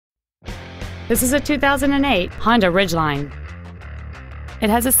This is a 2008 Honda Ridgeline. It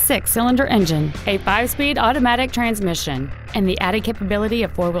has a 6-cylinder engine, a 5-speed automatic transmission, and the added capability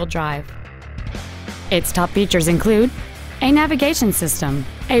of 4-wheel drive. Its top features include a navigation system,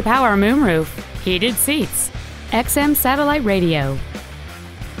 a power moonroof, heated seats, XM satellite radio,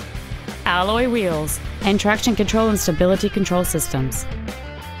 alloy wheels, and traction control and stability control systems.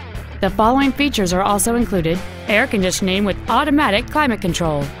 The following features are also included: air conditioning with automatic climate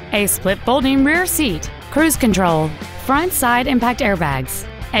control, a split folding rear seat, cruise control, front side impact airbags,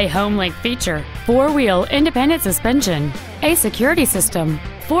 a home link feature, 4-wheel independent suspension, a security system,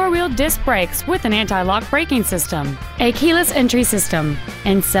 4-wheel disc brakes with an anti-lock braking system, a keyless entry system,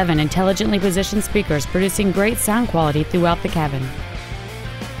 and 7 intelligently positioned speakers producing great sound quality throughout the cabin.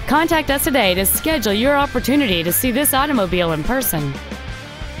 Contact us today to schedule your opportunity to see this automobile in person.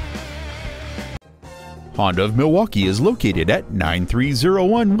 Honda of Milwaukee is located at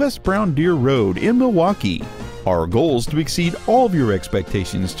 9301 West Brown Deer Road in Milwaukee. Our goal is to exceed all of your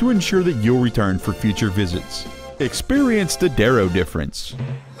expectations to ensure that you'll return for future visits. Experience the Darrow difference.